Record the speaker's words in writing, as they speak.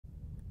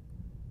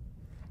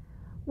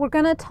we're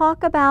going to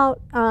talk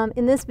about,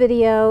 in this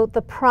video,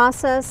 the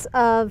process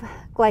of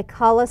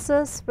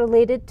glycolysis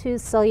related to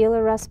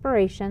cellular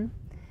respiration.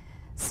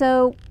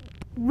 So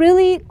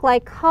really,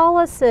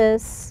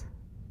 glycolysis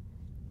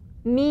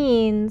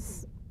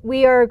means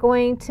we are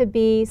going to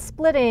be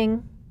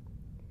splitting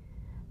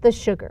the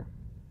sugar.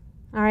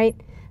 All right?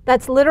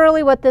 That's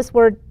literally what this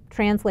word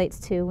translates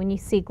to. When you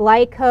see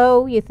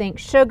glyco, you think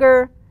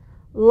sugar.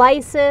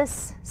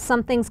 Lysis,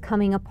 something's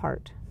coming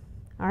apart.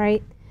 All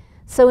right?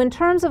 So in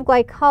terms of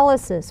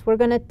glycolysis, we're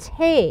going to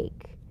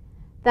take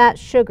that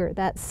sugar,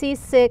 that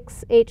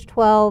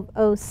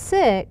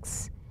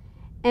C6H12O6,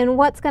 and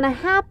what's going to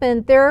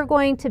happen, there are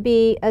going to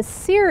be a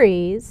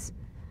series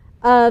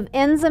of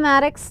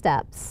enzymatic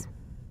steps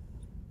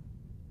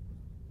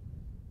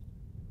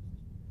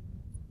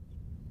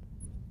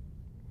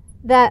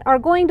that are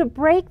going to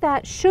break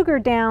that sugar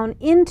down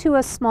into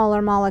a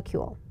smaller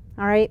molecule.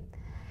 All right?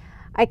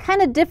 I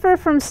kind of differ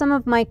from some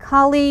of my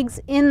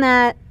colleagues in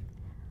that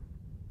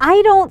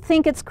I don't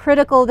think it's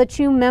critical that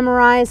you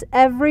memorize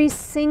every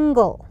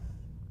single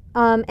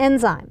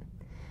enzyme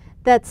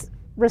that's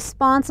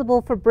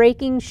responsible for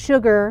breaking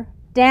sugar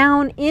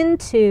down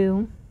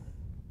into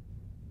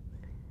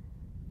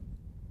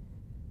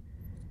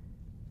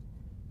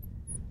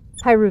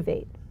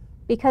pyruvate,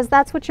 because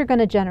that's what you're going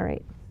to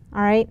generate.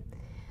 All right?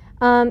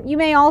 You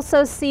may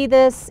also see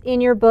this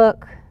in your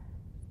book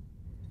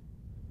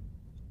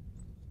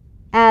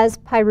as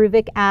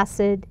pyruvic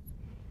acid.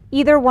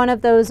 Either one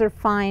of those are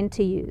fine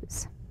to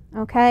use,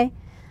 okay?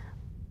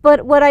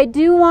 But what I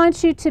do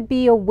want you to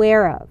be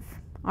aware of,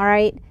 all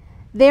right,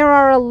 there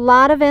are a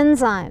lot of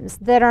enzymes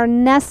that are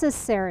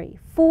necessary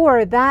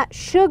for that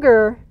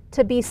sugar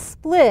to be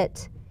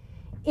split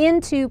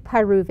into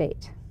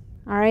pyruvate,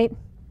 all right?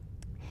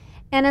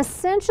 And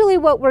essentially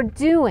what we're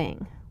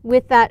doing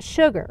with that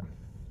sugar,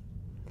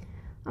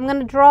 I'm going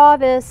to draw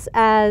this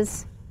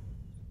as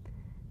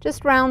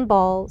just round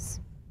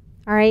balls,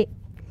 all right?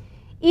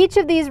 Each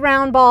of these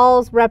round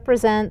balls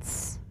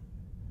represents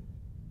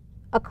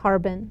a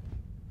carbon,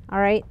 all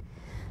right?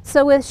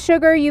 So with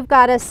sugar, you've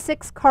got a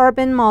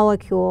 6-carbon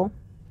molecule.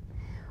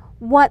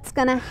 What's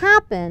going to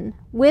happen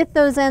with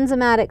those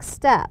enzymatic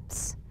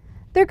steps?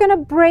 They're going to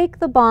break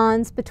the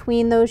bonds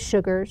between those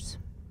sugars,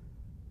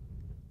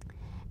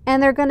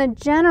 and they're going to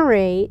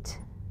generate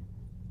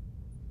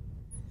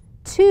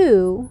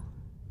 2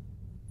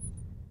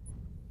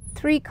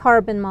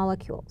 3-carbon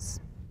molecules.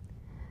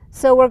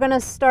 So we're going to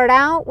start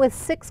out with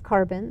 6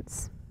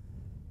 carbons,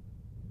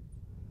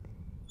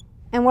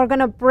 and we're going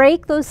to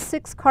break those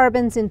 6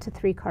 carbons into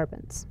 3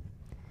 carbons.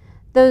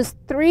 Those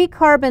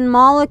 3-carbon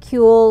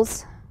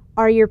molecules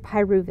are your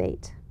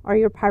pyruvate, or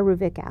your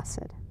pyruvic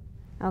acid,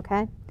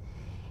 okay?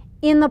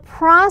 In the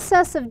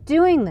process of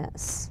doing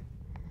this,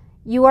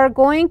 you are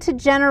going to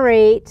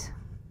generate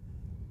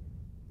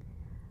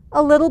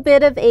a little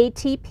bit of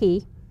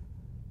ATP,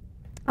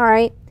 all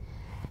right?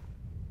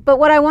 But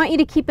what I want you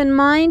to keep in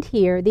mind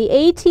here, the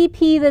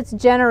ATP that's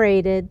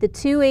generated, the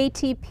 2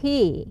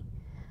 ATP,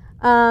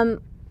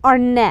 are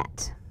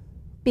net.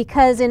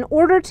 Because in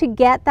order to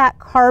get that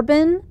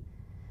carbon,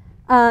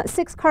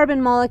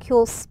 6-carbon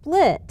molecule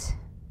split,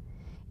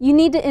 you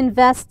need to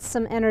invest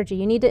some energy.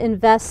 You need to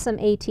invest some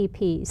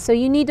ATP. So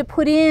you need to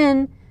put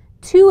in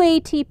 2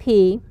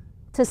 ATP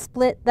to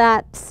split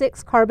that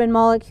 6-carbon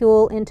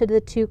molecule into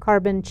the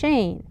 2-carbon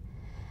chain.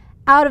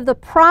 Out of the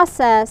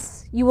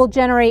process, you will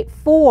generate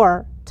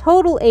 4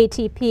 total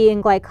ATP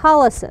in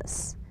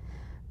glycolysis.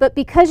 But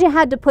because you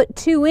had to put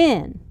 2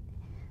 in,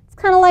 it's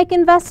kind of like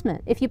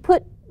investment. If you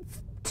put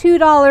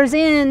 $2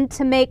 in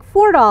to make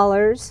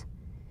 $4,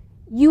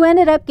 you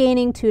ended up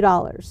gaining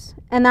 $2,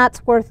 and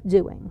that's worth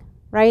doing,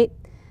 right?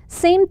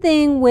 Same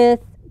thing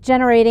with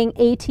generating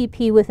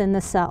ATP within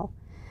the cell.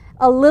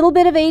 A little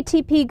bit of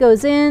ATP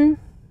goes in,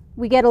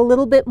 we get a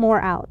little bit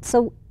more out.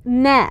 So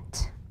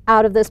net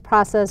out of this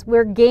process,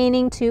 we're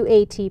gaining 2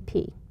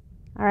 ATP,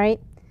 all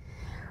right?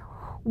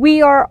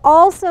 We are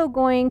also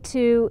going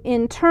to,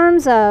 in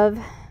terms of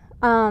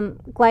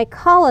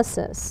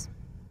glycolysis,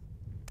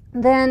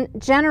 then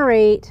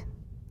generate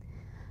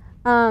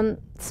some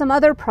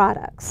other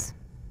products.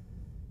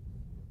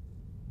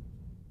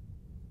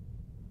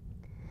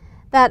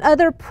 That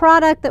other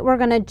product that we're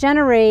going to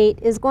generate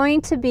is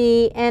going to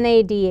be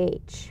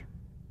NADH,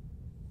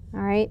 all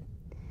right?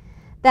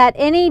 That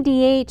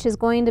NADH is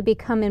going to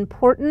become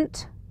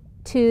important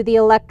to the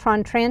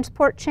electron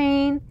transport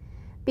chain,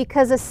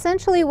 because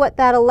essentially what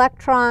that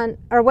electron,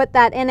 or what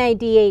that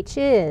NADH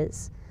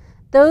is,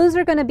 those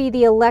are going to be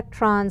the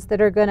electrons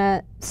that are going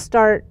to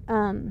start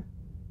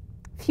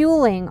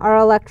fueling our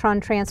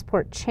electron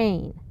transport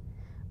chain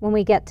when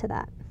we get to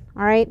that,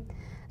 all right?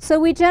 So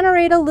we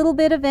generate a little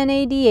bit of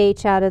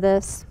NADH out of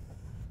this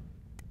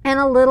and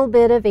a little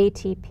bit of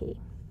ATP,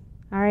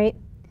 all right?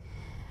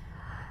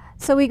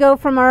 So we go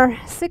from our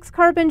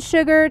 6-carbon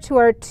sugar to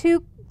our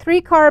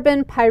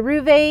 3-carbon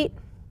pyruvate.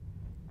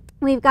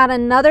 We've got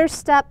another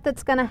step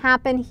that's going to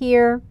happen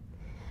here.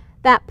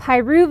 That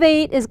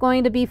pyruvate is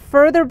going to be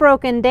further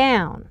broken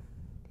down.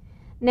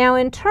 Now,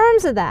 in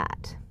terms of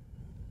that,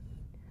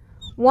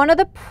 one of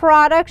the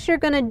products you're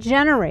going to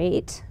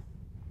generate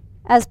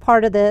as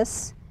part of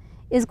this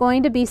is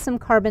going to be some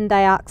carbon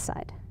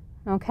dioxide,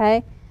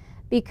 okay?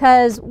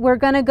 Because we're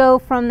going to go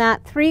from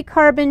that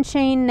 3-carbon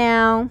chain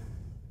now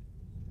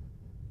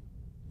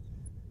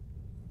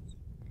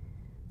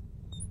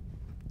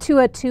to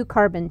a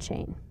 2-carbon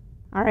chain,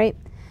 all right?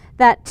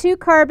 That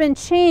 2-carbon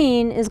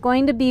chain is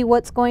going to be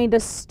what's going to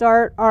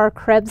start our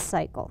Krebs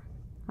cycle,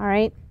 all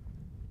right?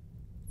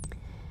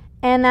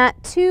 And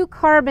that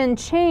 2-carbon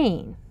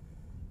chain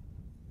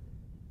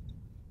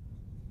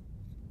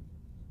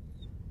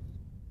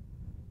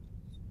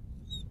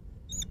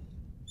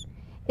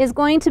is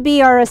going to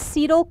be our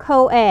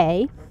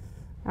acetyl-CoA,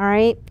 all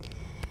right?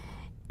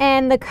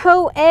 And the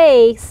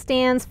CoA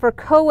stands for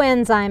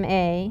coenzyme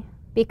A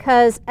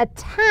because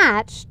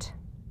attached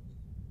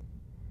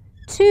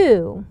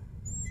to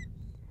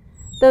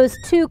those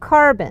 2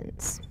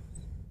 carbons,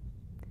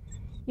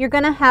 you're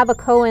going to have a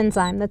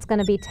coenzyme that's going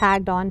to be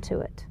tagged onto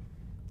it,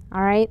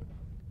 all right?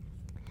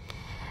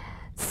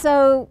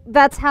 So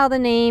that's how the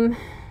name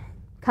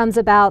comes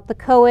about. The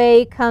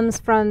CoA comes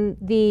from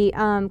the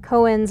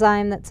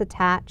coenzyme that's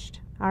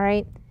attached, all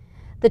right?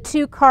 The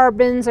 2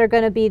 carbons are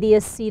going to be the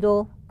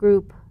acetyl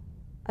group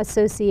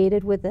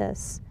associated with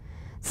this.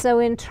 So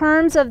in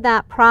terms of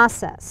that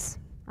process,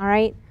 all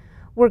right,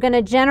 we're going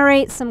to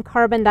generate some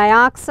carbon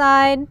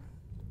dioxide.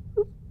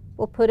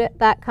 We'll put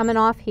that coming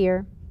off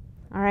here,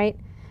 all right,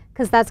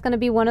 because that's going to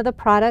be one of the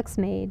products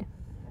made,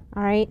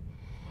 all right?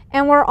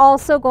 And we're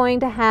also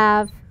going to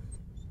have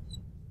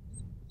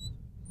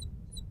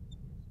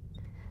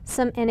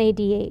some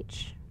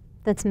NADH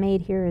that's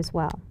made here as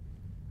well,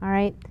 all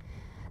right?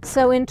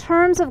 So in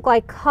terms of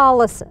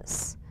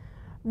glycolysis,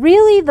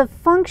 really the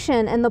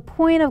function and the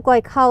point of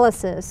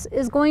glycolysis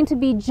is going to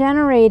be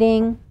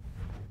generating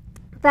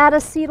that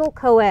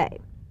acetyl-CoA.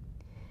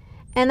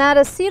 And that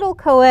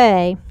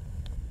acetyl-CoA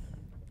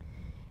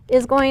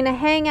is going to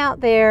hang out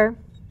there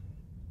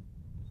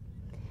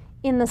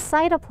in the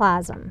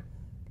cytoplasm.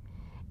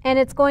 And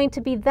it's going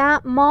to be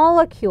that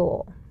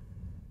molecule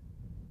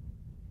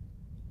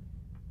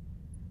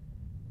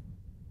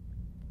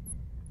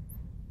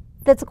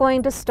that's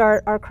going to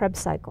start our Krebs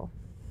cycle,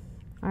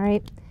 all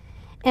right?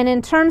 And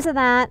in terms of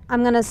that,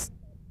 I'm going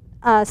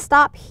to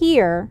stop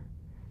here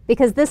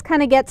because this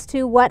kind of gets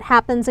to what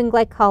happens in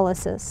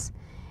glycolysis.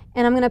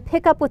 And I'm going to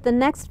pick up with the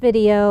next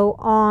video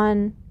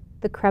on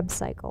the Krebs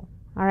cycle,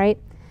 all right?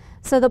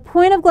 So the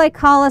point of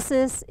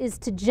glycolysis is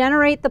to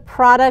generate the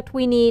product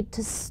we need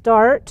to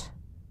start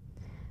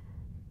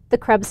the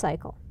Krebs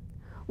cycle.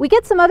 We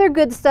get some other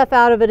good stuff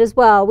out of it as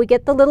well. We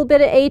get the little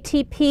bit of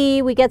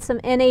ATP, we get some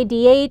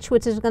NADH,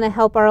 which is going to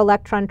help our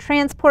electron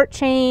transport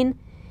chain.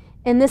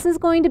 And this is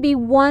going to be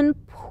one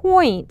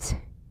point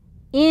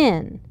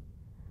in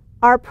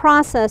our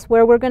process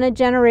where we're going to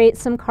generate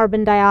some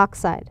carbon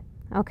dioxide,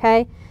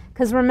 okay?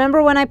 Because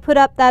remember when I put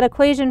up that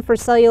equation for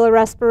cellular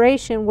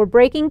respiration, we're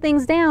breaking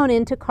things down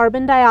into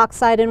carbon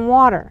dioxide and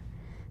water.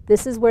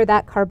 This is where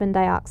that carbon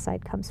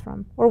dioxide comes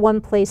from, or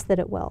one place that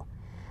it will.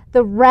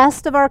 The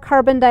rest of our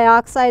carbon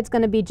dioxide is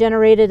going to be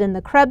generated in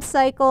the Krebs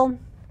cycle,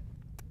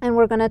 and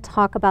we're going to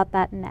talk about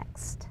that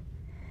next.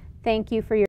 Thank you for your